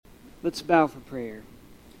Let's bow for prayer.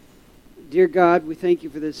 Dear God, we thank you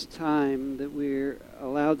for this time that we're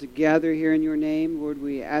allowed to gather here in your name. Lord,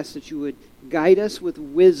 we ask that you would guide us with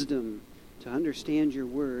wisdom to understand your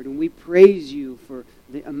word. And we praise you for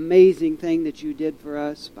the amazing thing that you did for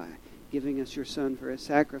us by giving us your Son for a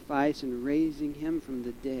sacrifice and raising him from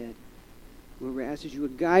the dead. Lord, we ask that you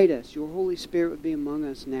would guide us. Your Holy Spirit would be among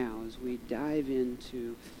us now as we dive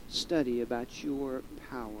into study about your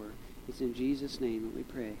power. It's in Jesus' name that we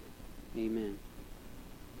pray. Amen.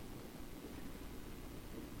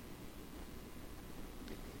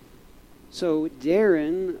 So,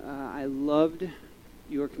 Darren, I loved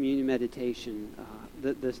your communion meditation.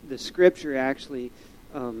 The scripture actually,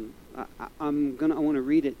 I want to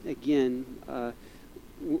read it again.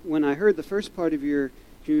 When I heard the first part of your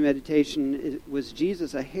communion meditation, was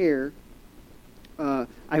Jesus a hare?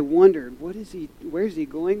 I wondered, where is he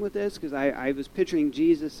going with this? Because I was picturing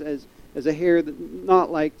Jesus as a hair that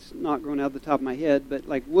not growing out the top of my head, but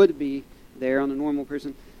like would be there on a normal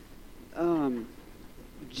person.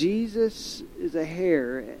 Jesus is a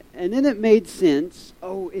hare, and then it made sense.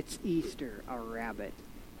 Oh, it's Easter, a rabbit.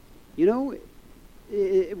 You know,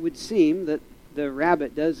 it would seem that the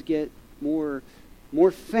rabbit does get more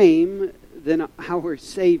fame than our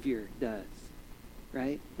Savior does,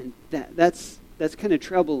 right? And that's kind of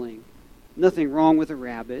troubling. Nothing wrong with a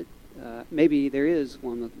rabbit. Maybe there is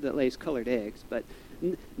one that lays colored eggs, but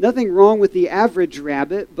nothing wrong with the average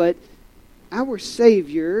rabbit. But our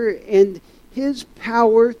Savior and his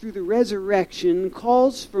power through the resurrection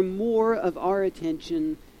calls for more of our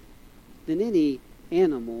attention than any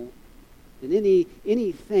animal, than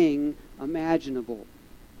anything imaginable.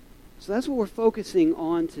 So that's what we're focusing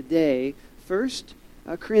on today. 1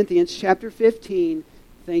 Corinthians chapter 15.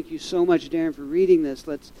 Thank you so much, Darren, for reading this.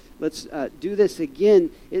 Let's do this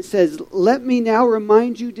again. It says, "Let me now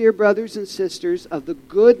remind you, dear brothers and sisters, of the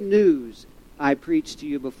good news I preached to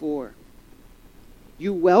you before.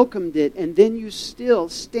 You welcomed it, and then you still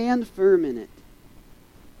stand firm in it.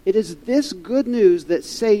 It is this good news that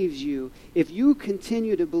saves you if you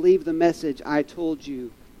continue to believe the message I told you,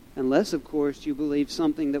 unless, of course, you believe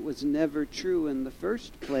something that was never true in the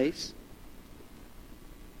first place.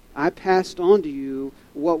 I passed on to you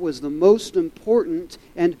what was the most important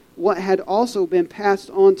and what had also been passed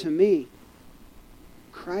on to me.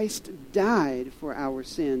 Christ died for our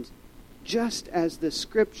sins, just as the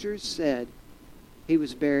Scriptures said. He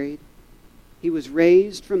was buried. He was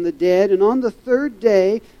raised from the dead, and on the third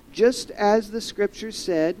day, just as the Scriptures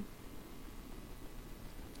said,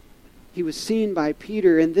 he was seen by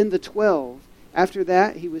Peter and then the 12. After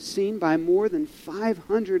that, he was seen by more than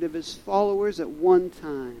 500 of his followers at one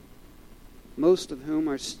time, most of whom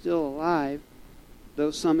are still alive,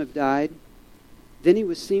 though some have died. Then he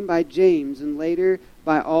was seen by James, and later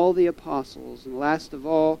by all the apostles. And last of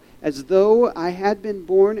all, as though I had been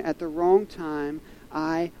born at the wrong time,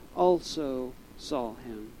 I also saw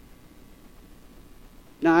him."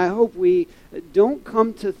 Now, I hope we don't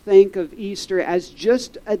come to think of Easter as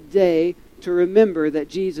just a day to remember that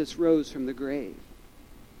Jesus rose from the grave,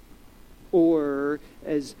 or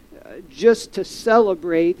as just to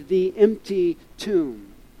celebrate the empty tomb.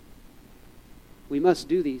 We must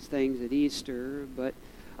do these things at Easter, but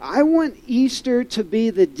I want Easter to be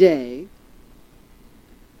the day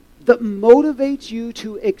that motivates you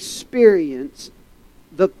to experience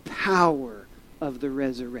the power of the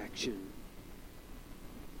resurrection.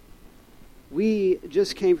 We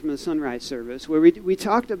just came from the sunrise service where we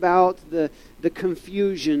talked about the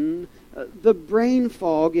confusion, the brain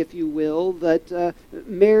fog, if you will, that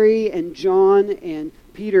Mary and John and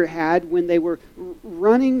Peter had when they were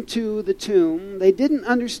running to the tomb. They didn't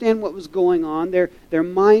understand what was going on. Their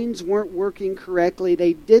minds weren't working correctly.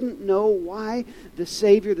 They didn't know why the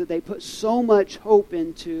Savior that they put so much hope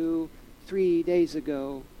into 3 days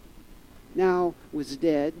ago now was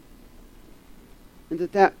dead, and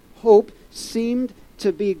that hope seemed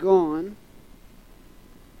to be gone.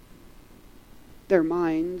 Their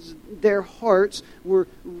minds, their hearts were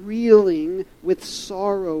reeling with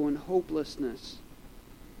sorrow and hopelessness.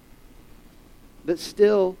 But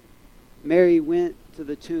still, Mary went to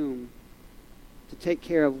the tomb to take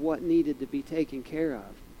care of what needed to be taken care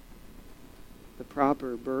of. The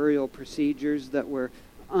proper burial procedures that were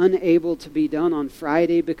unable to be done on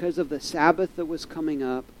Friday because of the Sabbath that was coming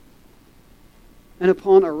up. And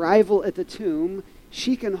upon arrival at the tomb,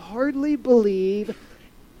 she can hardly believe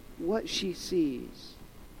what she sees.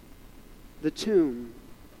 The tomb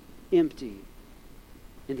empty,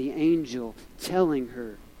 and the angel telling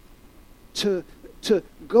her to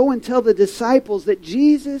go and tell the disciples that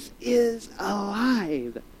Jesus is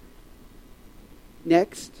alive.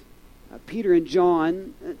 Next, Peter and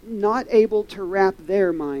John, not able to wrap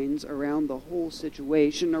their minds around the whole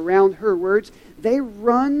situation, around her words, they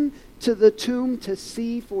run to the tomb to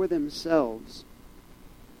see for themselves.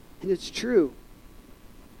 And it's true.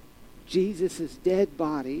 Jesus' dead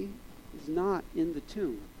body is not in the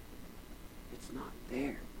tomb. It's not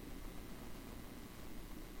there.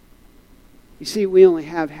 You see, we only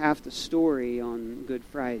have half the story on Good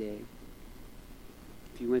Friday.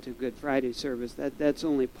 If you went to Good Friday service, that's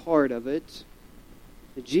only part of it.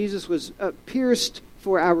 Jesus was pierced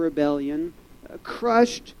for our rebellion,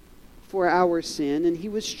 crushed for our sin, and he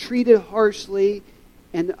was treated harshly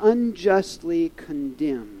and unjustly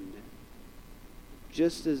condemned.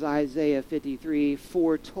 Just as Isaiah 53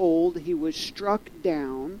 foretold, he was struck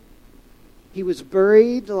down, he was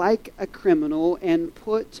buried like a criminal, and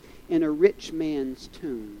put in a rich man's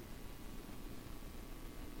tomb.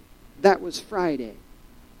 That was Friday.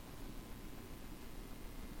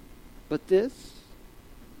 But this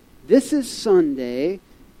is Sunday.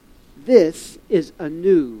 This is a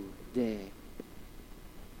new day.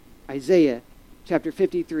 Isaiah chapter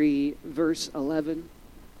 53, verse 11.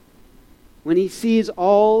 When he sees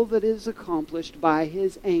all that is accomplished by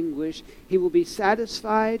his anguish, he will be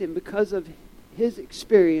satisfied, and because of his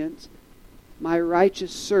experience, my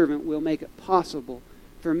righteous servant will make it possible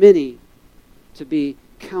for many to be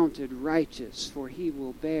counted righteous, for he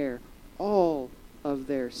will bear all of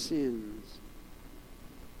their sins.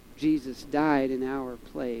 Jesus died in our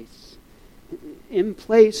place, in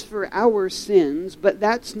place for our sins, but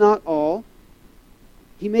that's not all.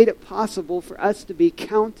 He made it possible for us to be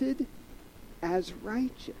counted as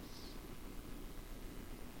righteous.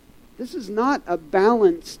 This is not a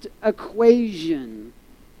balanced equation.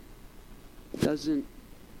 It doesn't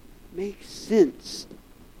make sense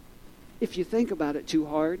if you think about it too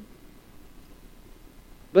hard.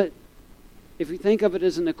 But if you think of it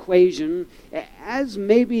as an equation, as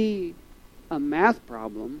maybe a math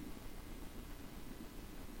problem,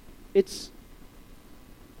 it's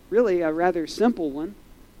really a rather simple one.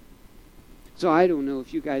 So I don't know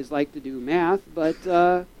if you guys like to do math, but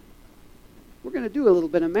we're going to do a little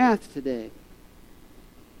bit of math today.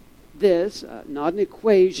 This, not an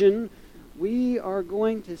equation, we are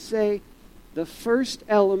going to say the first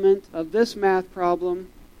element of this math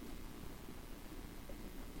problem.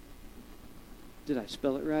 Did I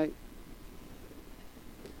spell it right?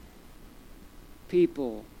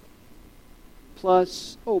 People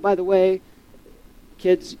plus, oh, by the way,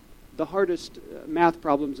 kids, the hardest math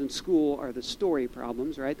problems in school are the story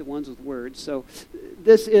problems, right? The ones with words. So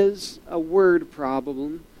this is a word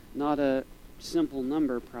problem, not a simple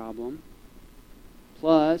number problem.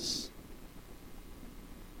 Plus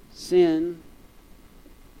sin.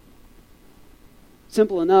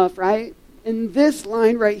 Simple enough, right? And this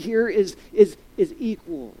line right here is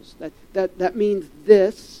equals. That means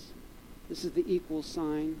this. This is the equal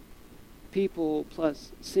sign. People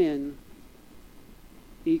plus sin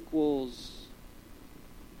equals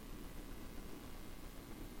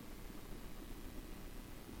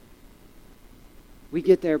we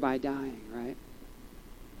get there by dying, right?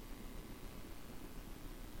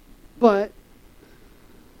 But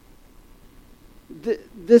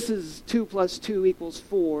this is 2 plus 2 equals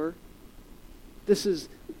 4. This is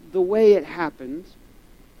the way it happens.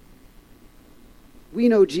 We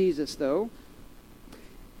know Jesus, though.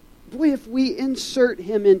 Boy, if we insert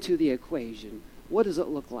him into the equation, what does it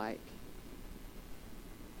look like?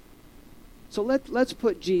 So let's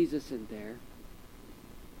put Jesus in there.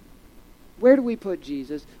 Where do we put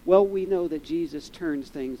Jesus? Well, we know that Jesus turns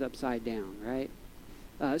things upside down, right?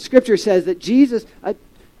 Scripture says that Jesus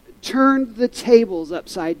turned the tables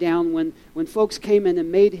upside down when folks came in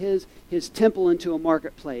and made his temple into a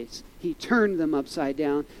marketplace. He turned them upside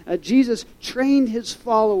down. Jesus trained his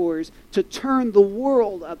followers to turn the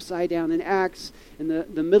world upside down. In Acts, in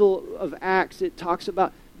the middle of Acts, it talks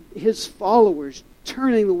about his followers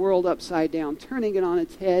turning the world upside down, turning it on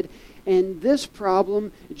its head. And this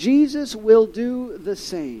problem, Jesus will do the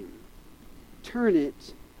same. Turn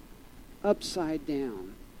it upside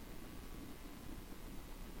down.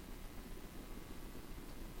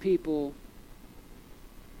 People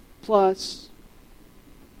plus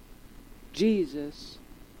Jesus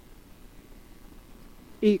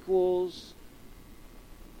equals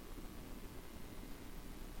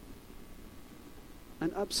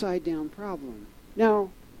an upside down problem. Now,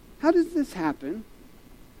 how does this happen?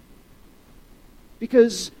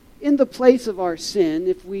 Because in the place of our sin,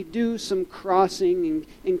 if we do some crossing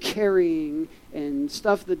and carrying and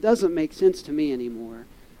stuff that doesn't make sense to me anymore,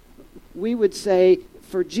 we would say,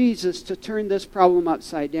 for Jesus to turn this problem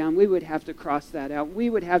upside down, we would have to cross that out. We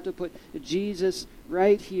would have to put Jesus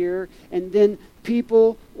right here, and then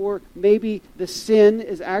people, or maybe the sin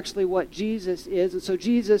is actually what Jesus is. And so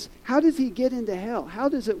Jesus, how does he get into hell? How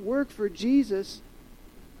does it work for Jesus?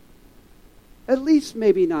 At least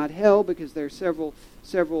maybe not hell, because there are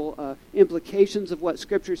several implications of what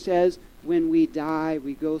Scripture says. When we die,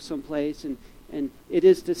 we go someplace, and it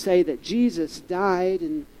is to say that Jesus died,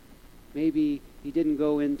 and maybe he didn't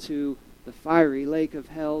go into the fiery lake of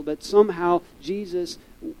hell, but somehow Jesus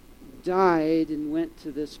died and went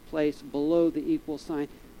to this place below the equal sign.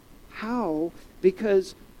 How?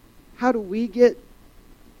 Because how do we get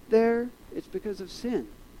there? It's because of sin.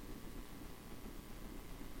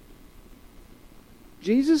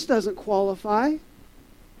 Jesus doesn't qualify.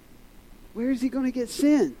 Where is he going to get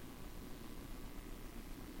sin?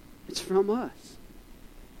 It's from us.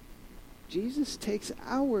 Jesus takes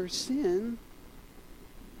our sin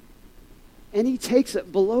and he takes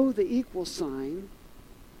it below the equal sign.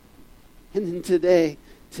 And then today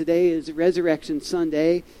is Resurrection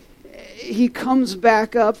Sunday. He comes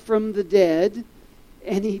back up from the dead,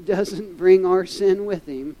 and he doesn't bring our sin with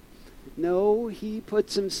him. No, he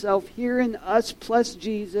puts himself here in us plus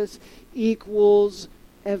Jesus equals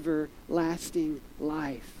everlasting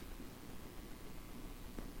life.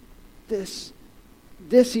 This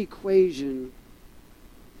equation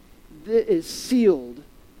is sealed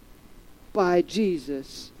by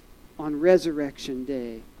Jesus on Resurrection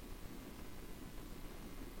Day.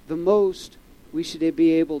 The most we should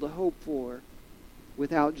be able to hope for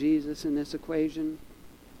without Jesus in this equation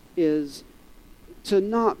is to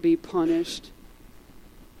not be punished,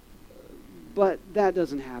 but that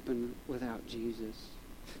doesn't happen without Jesus.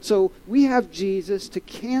 So we have Jesus to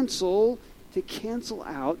cancel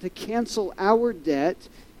our debt.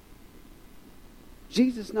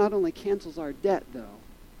 Jesus not only cancels our debt, though,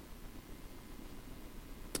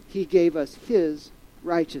 he gave us his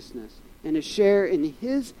righteousness and a share in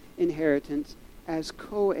his inheritance as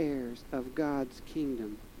co-heirs of God's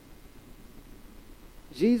kingdom.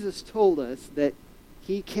 Jesus told us that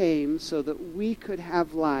he came so that we could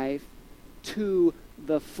have life to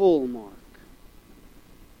the full mark.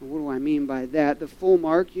 And what do I mean by that? The full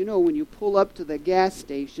mark, when you pull up to the gas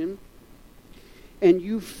station and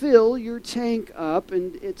you fill your tank up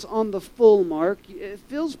and it's on the full mark, it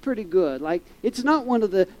feels pretty good. Like, it's not one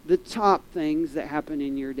of the top things that happen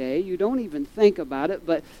in your day. You don't even think about it,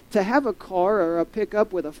 but to have a car or a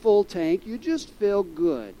pickup with a full tank, you just feel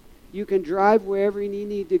good. You can drive wherever you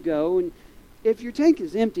need to go. And if your tank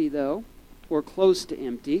is empty, though, or close to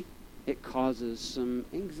empty, it causes some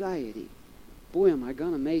anxiety. Boy, am I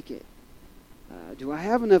going to make it? Do I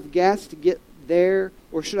have enough gas to get there,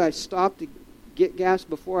 or should I stop to get gas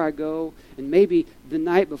before I go? And maybe the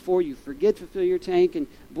night before you forget to fill your tank, and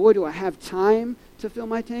boy, do I have time to fill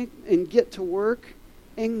my tank and get to work?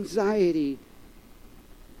 Anxiety.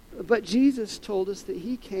 But Jesus told us that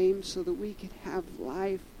he came so that we could have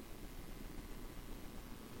life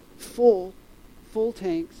full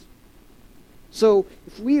tanks. So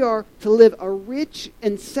if we are to live a rich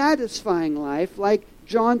and satisfying life, like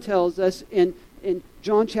John tells us in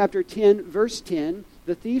John chapter 10, verse 10,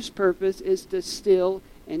 the thief's purpose is to steal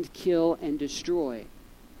and kill and destroy.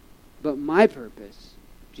 But my purpose,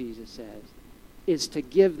 Jesus says, is to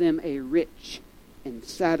give them a rich and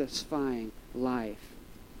satisfying life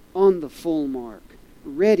on the full mark,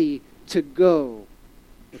 ready to go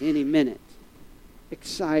at any minute,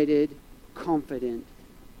 excited, confident.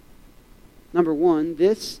 Number one,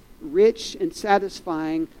 this rich and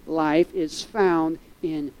satisfying life is found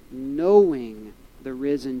in knowing the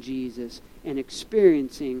risen Jesus and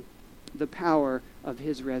experiencing the power of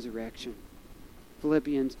his resurrection.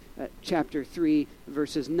 Philippians chapter 3,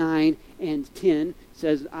 verses 9 and 10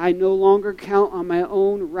 says, I no longer count on my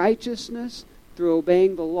own righteousness through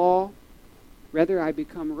obeying the law. Rather, I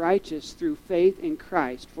become righteous through faith in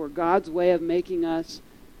Christ. For God's way of making us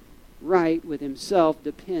right with himself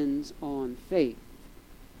depends on faith.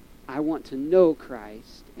 I want to know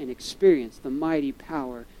Christ and experience the mighty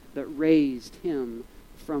power that raised him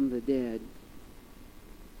from the dead.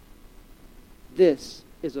 This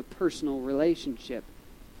is a personal relationship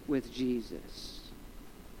with Jesus.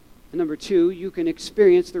 And number two, you can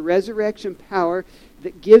experience the resurrection power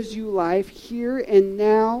that gives you life here and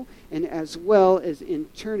now, and as well as in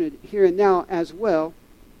eternity, here and now as well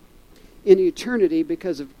in eternity,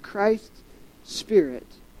 because of Christ's Spirit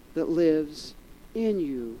that lives in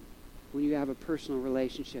you when you have a personal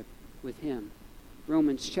relationship with him.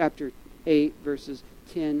 Romans chapter 8, verses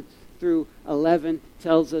 10 through 11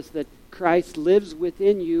 tells us that Christ lives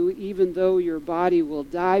within you, even though your body will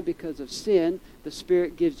die because of sin, The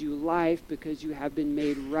Spirit gives you life because you have been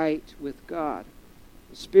made right with God.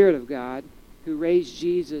 The Spirit of God, who raised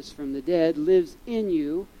Jesus from the dead, lives in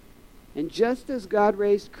you. And just as God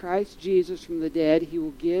raised Christ Jesus from the dead, he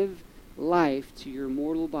will give life to your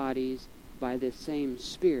mortal bodies by this same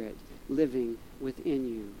Spirit living within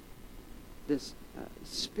you. This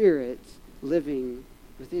Spirit living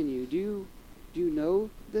within you. Do you know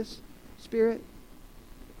this Spirit?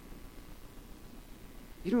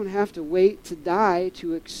 You don't have to wait to die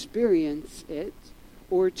to experience it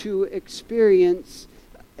or to experience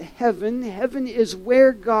heaven. Heaven is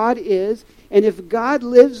where God is, and if God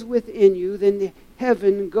lives within you, then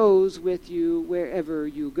heaven goes with you wherever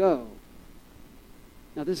you go.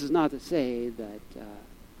 Now, this is not to say that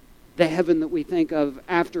the heaven that we think of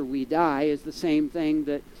after we die is the same thing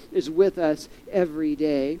that is with us every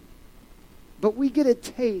day, but we get a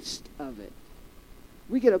taste of it.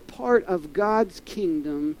 We get a part of God's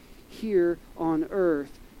kingdom here on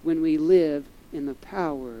earth when we live in the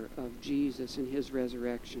power of Jesus and his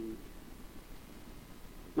resurrection.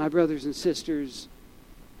 My brothers and sisters,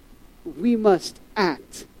 we must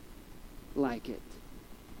act like it.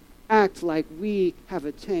 Act like we have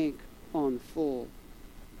a tank on full.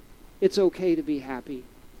 It's okay to be happy,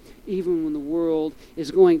 even when the world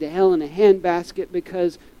is going to hell in a handbasket,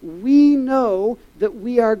 because we know that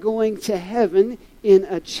we are going to heaven in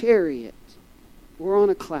a chariot or on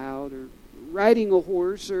a cloud or riding a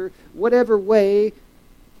horse or whatever way,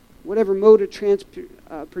 whatever mode of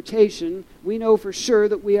transportation. We know for sure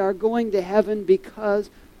that we are going to heaven because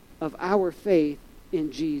of our faith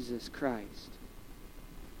in Jesus Christ.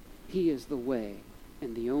 He is the way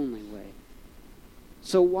and the only way.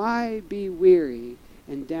 So why be weary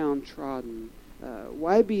and downtrodden?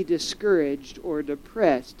 Why be discouraged or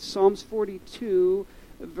depressed? Psalms 42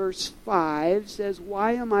 verse 5 says,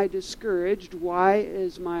 "Why am I discouraged? Why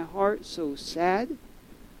is my heart so sad?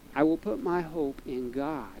 I will put my hope in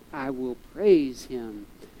God. I will praise him,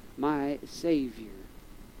 my Savior."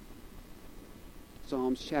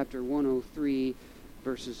 Psalms chapter 103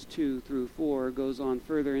 verses 2 through 4 goes on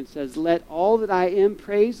further and says, "Let all that I am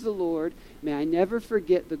praise the Lord. May I never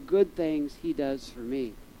forget the good things he does for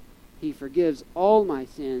me. He forgives all my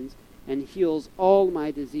sins and heals all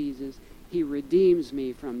my diseases. He redeems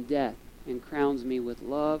me from death and crowns me with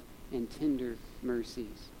love and tender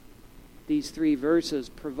mercies." These three verses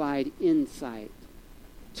provide insight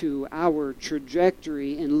to our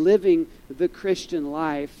trajectory in living the Christian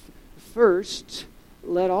life. First,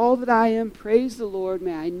 let all that I am praise the Lord.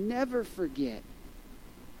 May I never forget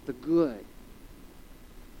the good.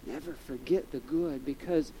 Never forget the good,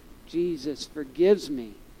 because Jesus forgives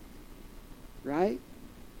me. Right?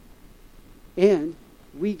 And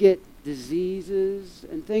we get diseases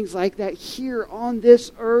and things like that here on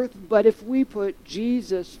this earth, but if we put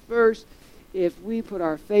Jesus first, if we put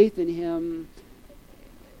our faith in him,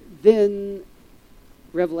 then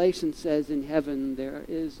Revelation says in heaven there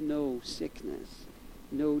is no sickness,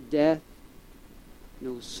 no death,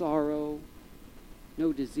 no sorrow,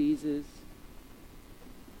 no diseases.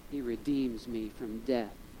 He redeems me from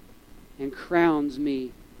death and crowns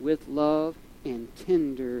me with love and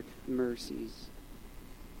tender mercies.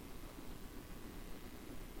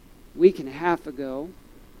 A week and a half ago,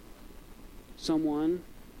 one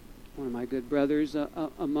of my good brothers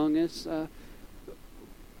among us,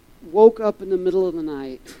 woke up in the middle of the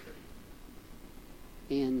night,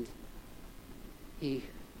 and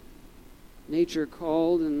nature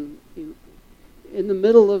called, and in the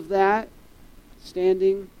middle of that,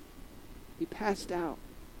 standing, he passed out.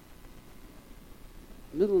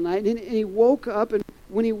 Middle of the night, and he woke up, and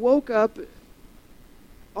when he woke up,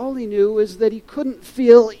 all he knew was that he couldn't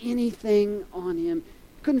feel anything on him.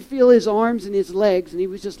 He couldn't feel his arms and his legs, and he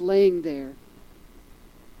was just laying there.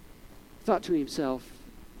 He thought to himself,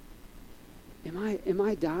 Am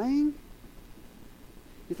I dying?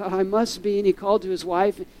 He thought, I must be, and he called to his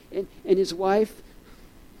wife, and his wife,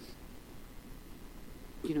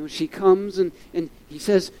 she comes, and he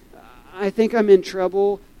says, I think I'm in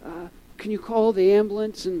trouble. Can you call the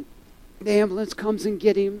ambulance? And the ambulance comes and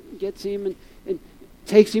gets him, and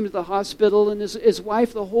takes him to the hospital. And his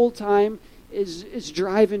wife the whole time is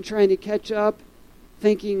driving, trying to catch up,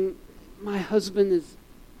 thinking, my husband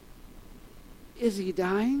is he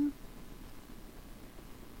dying?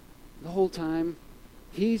 The whole time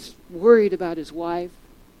he's worried about his wife.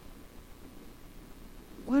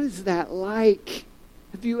 What is that like?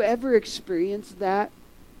 Have you ever experienced that?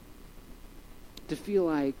 To feel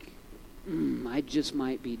like, I just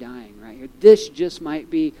might be dying right here. This just might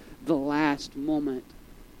be the last moment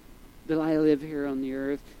that I live here on the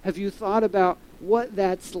earth. Have you thought about what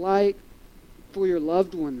that's like for your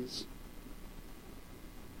loved ones?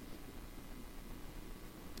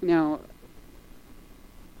 Now,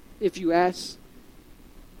 if you ask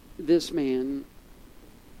this man,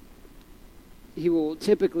 he will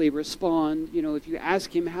typically respond, if you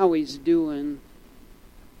ask him how he's doing,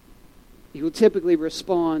 he will typically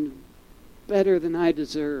respond, better than I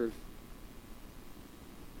deserve.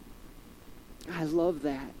 I love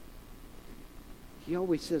that. He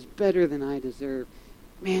always says, better than I deserve.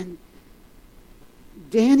 Man,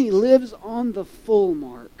 Danny lives on the full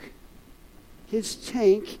mark. His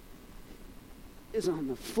tank is on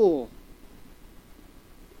the full.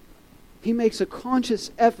 He makes a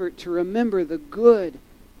conscious effort to remember the good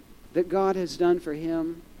that God has done for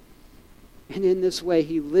him. And in this way,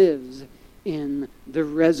 he lives in the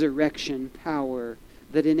resurrection power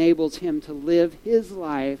that enables him to live his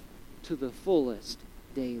life to the fullest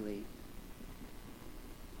daily.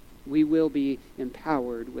 We will be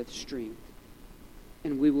empowered with strength.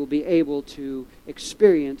 And we will be able to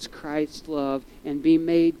experience Christ's love and be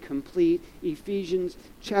made complete. Ephesians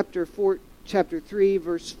chapter 3,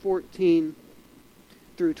 verse 14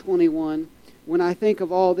 through 21. When I think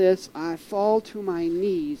of all this, I fall to my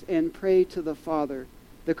knees and pray to the Father,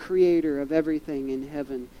 the Creator of everything in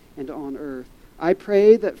heaven and on earth. I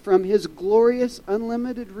pray that from His glorious,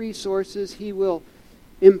 unlimited resources, He will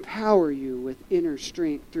empower you with inner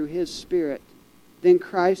strength through His Spirit. Then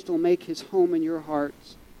Christ will make His home in your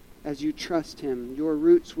hearts as you trust Him. Your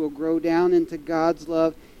roots will grow down into God's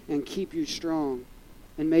love and keep you strong.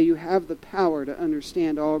 And may you have the power to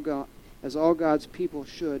understand all God, as all God's people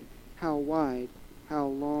should, how wide, how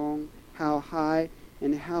long, how high,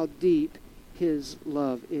 and how deep His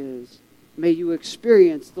love is. May you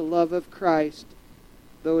experience the love of Christ,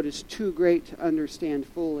 though it is too great to understand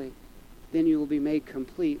fully. Then you will be made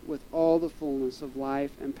complete with all the fullness of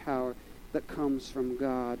life and power that comes from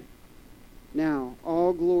God. Now,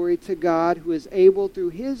 all glory to God, who is able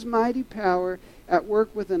through His mighty power at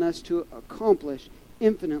work within us to accomplish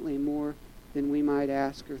infinitely more than we might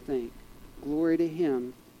ask or think. Glory to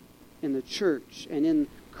Him in the church and in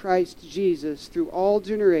Christ Jesus through all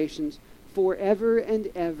generations, forever and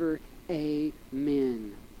ever.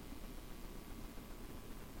 Amen.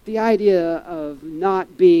 The idea of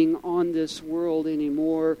not being on this world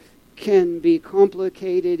anymore can be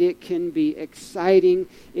complicated, it can be exciting,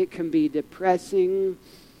 it can be depressing.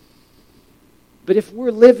 But if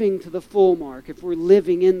we're living to the full mark, if we're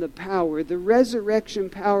living in the power, the resurrection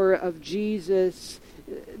power of Jesus,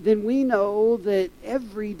 then we know that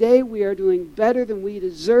every day we are doing better than we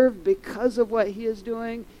deserve because of what He is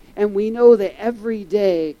doing. And we know that every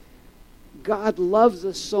day God loves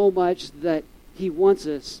us so much that He wants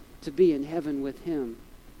us to be in heaven with Him.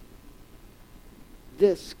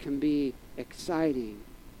 This can be exciting.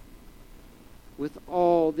 With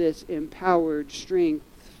all this empowered strength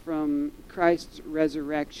from Christ's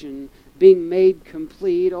resurrection being made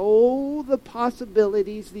complete, oh, the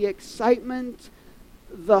possibilities, the excitement,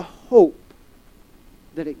 the hope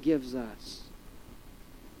that it gives us.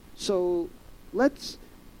 So let's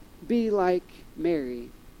be like Mary,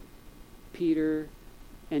 Peter,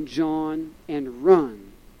 and John and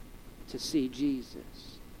run to see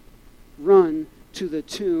Jesus. Run to the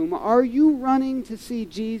tomb. Are you running to see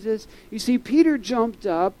Jesus? You see, Peter jumped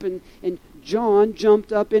up and John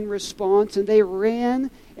jumped up in response, and they ran,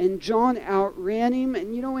 and John outran him.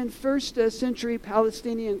 And in first century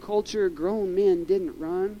Palestinian culture, grown men didn't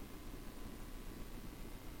run.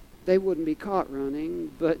 They wouldn't be caught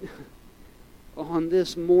running, but on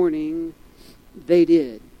this morning, they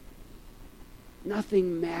did.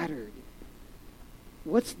 Nothing mattered.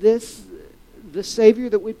 What's this? The Savior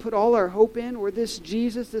that we put all our hope in, or this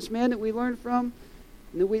Jesus, this man that we learned from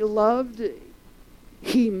and that we loved?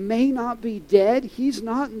 He may not be dead. He's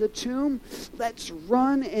not in the tomb. Let's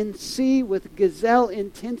run and see with gazelle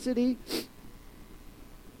intensity.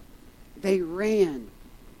 They ran.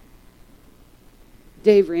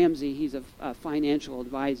 Dave Ramsey, he's a financial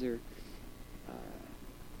advisor.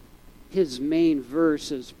 His main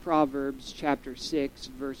verse is Proverbs chapter 6,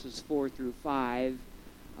 verses 4 through 5.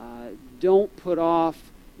 Don't put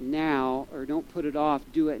off now, or don't put it off,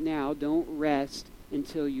 do it now. Don't rest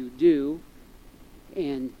until you do.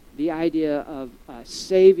 And the idea of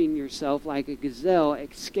saving yourself like a gazelle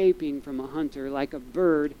escaping from a hunter, like a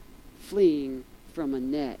bird fleeing from a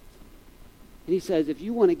net. And he says, if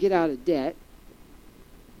you want to get out of debt,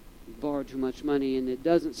 you borrow too much money, and it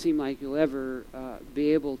doesn't seem like you'll ever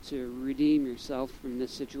be able to redeem yourself from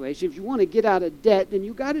this situation. If you want to get out of debt, then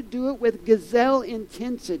you got to do it with gazelle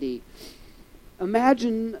intensity.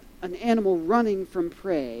 Imagine an animal running from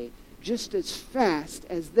prey just as fast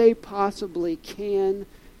as they possibly can.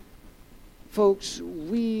 Folks,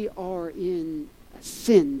 we are in a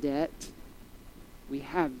sin debt. We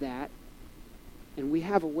have that, and we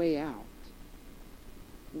have a way out.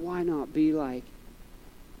 Why not be like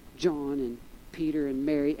John and Peter and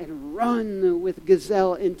Mary and run with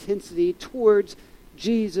gazelle intensity towards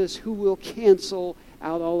Jesus, who will cancel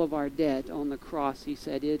out all of our debt on the cross? He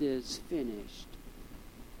said, "It is finished."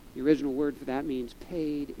 The original word for that means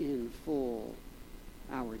paid in full.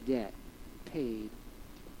 Our debt paid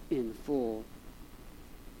in full.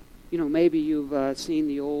 You know, maybe you've seen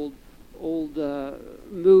the old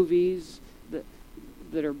movies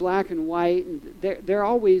that are black and white, and they're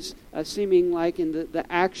always seeming like in the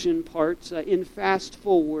action parts in fast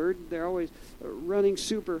forward. They're always running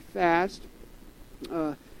super fast.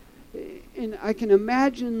 And I can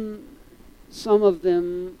imagine some of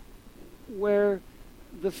them where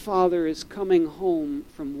the father is coming home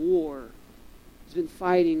from war. He's been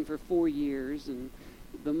fighting for 4 years, and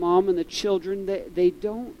the mom and the children, they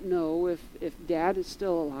don't know if dad is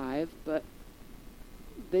still alive, but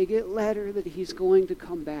they get letter that he's going to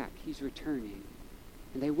come back. He's returning.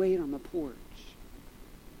 And they wait on the porch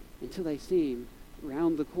until they see him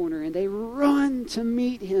round the corner, and they run to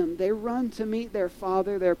meet him. They run to meet their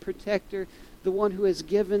father, their protector, the one who has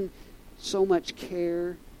given so much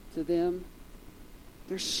care to them.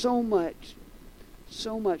 There's so much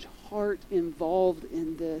heart involved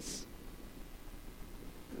in this.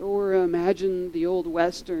 Or imagine the old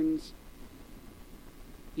westerns,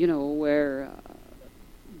 you know, where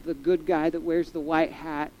the good guy that wears the white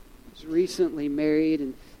hat is recently married,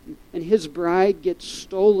 and his bride gets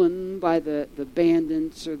stolen by the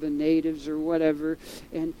bandits or the natives or whatever,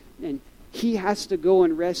 and he has to go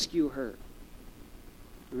and rescue her.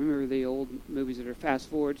 Remember the old movies that are fast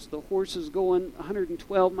forwards? The horse is going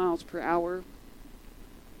 112 miles per hour.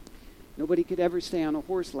 Nobody could ever stay on a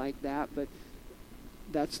horse like that, but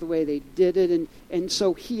that's the way they did it. And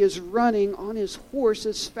so he is running on his horse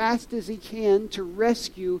as fast as he can to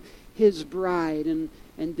rescue his bride. And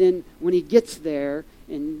then when he gets there,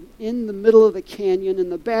 and in the middle of the canyon, and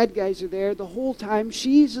the bad guys are there, the whole time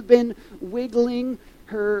she's been wiggling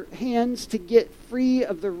her hands to get free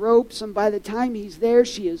of the ropes, and by the time he's there,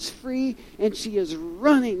 she is free, and she is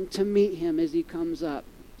running to meet him as he comes up.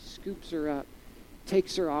 Scoops her up,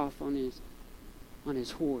 takes her off on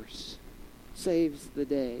his horse. Saves the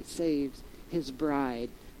day, saves his bride.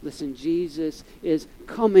 Listen, Jesus is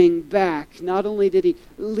coming back. Not only did he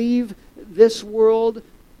leave this world,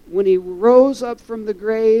 when he rose up from the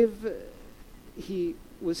grave, he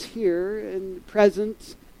was here and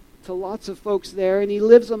present to lots of folks there, and he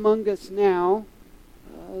lives among us now,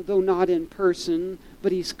 though not in person,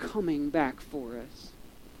 but he's coming back for us.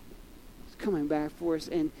 He's coming back for us,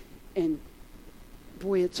 and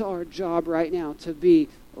boy, it's our job right now to be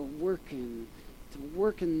working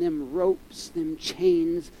them ropes, them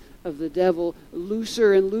chains of the devil,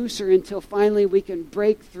 looser and looser until finally we can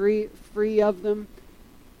break free of them.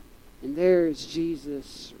 And there's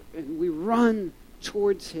Jesus, and we run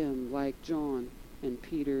towards him like John and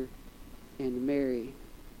Peter and Mary.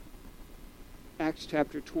 Acts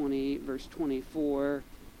chapter 20, verse 24,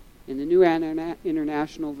 in the New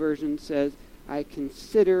International Version says, "I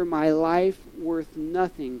consider my life worth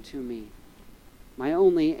nothing to me. My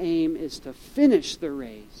only aim is to finish the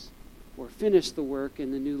race," or finish the work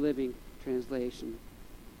in the New Living Translation,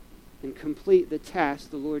 "and complete the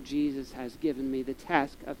task the Lord Jesus has given me, the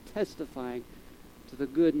task of testifying to the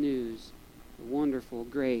good news, the wonderful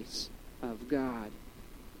grace of God."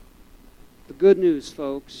 The good news,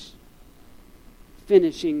 folks,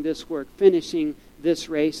 finishing this work, finishing this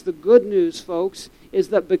race. The good news, folks, is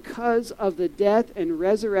that because of the death and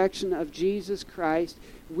resurrection of Jesus Christ,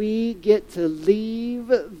 we get to leave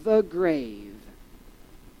the grave.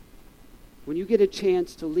 When you get a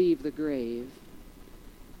chance to leave the grave,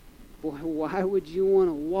 boy, why would you want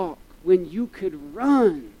to walk when you could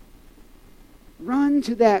run? Run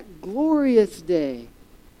to that glorious day.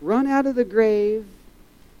 Run out of the grave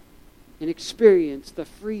and experience the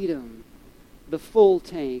freedom, the full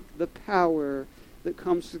tank, the power that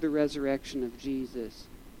comes through the resurrection of Jesus.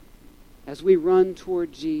 As we run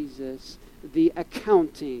toward Jesus, the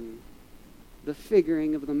accounting, the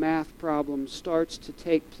figuring of the math problem starts to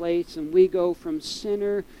take place, and we go from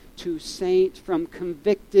sinner to saint, from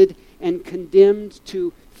convicted and condemned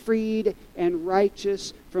to freed and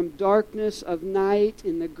righteous, from darkness of night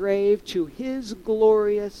in the grave to his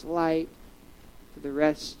glorious light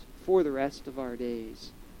for the rest of our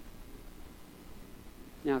days.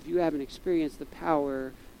 Now, if you haven't experienced the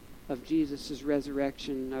power of Jesus'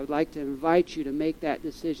 resurrection, I would like to invite you to make that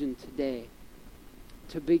decision today,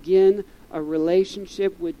 to begin a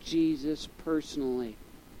relationship with Jesus personally.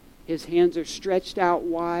 His hands are stretched out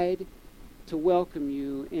wide to welcome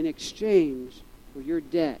you in exchange for your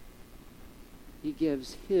debt. He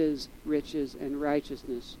gives His riches and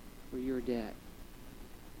righteousness for your debt.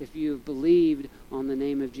 If you have believed on the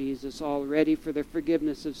name of Jesus already for the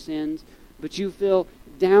forgiveness of sins, but you feel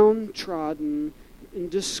downtrodden and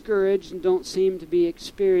discouraged and don't seem to be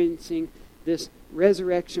experiencing this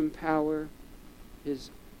resurrection power, His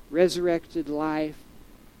resurrected life,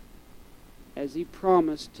 as He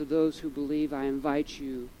promised to those who believe, I invite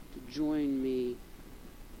you to join me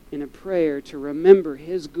in a prayer to remember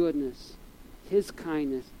His goodness, His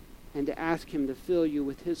kindness, and to ask Him to fill you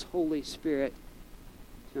with His Holy Spirit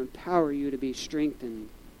to empower you to be strengthened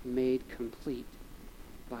and made complete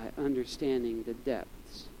by understanding the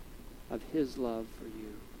depths of His love for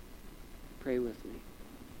you. Pray with me.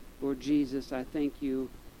 Lord Jesus, I thank you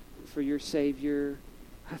for your Savior.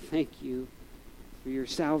 I thank you for your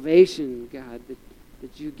salvation, God,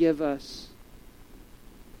 that you give us.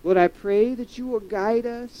 Lord, I pray that you will guide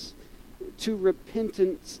us to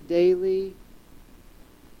repentance daily.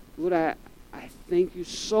 Lord, I thank you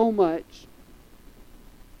so much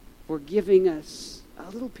for giving us a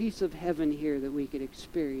little piece of heaven here that we could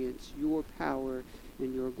experience your power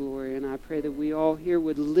and your glory. And I pray that we all here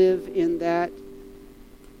would live in that.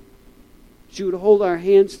 That you would hold our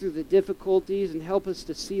hands through the difficulties and help us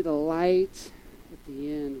to see the light at the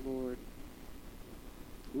end, Lord.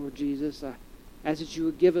 Lord Jesus, I ask that you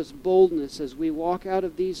would give us boldness as we walk out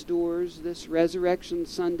of these doors this Resurrection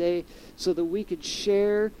Sunday so that we could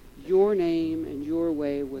share your name and your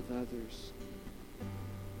way with others.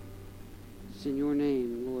 It's in your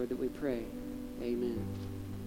name, Lord, that we pray. Amen.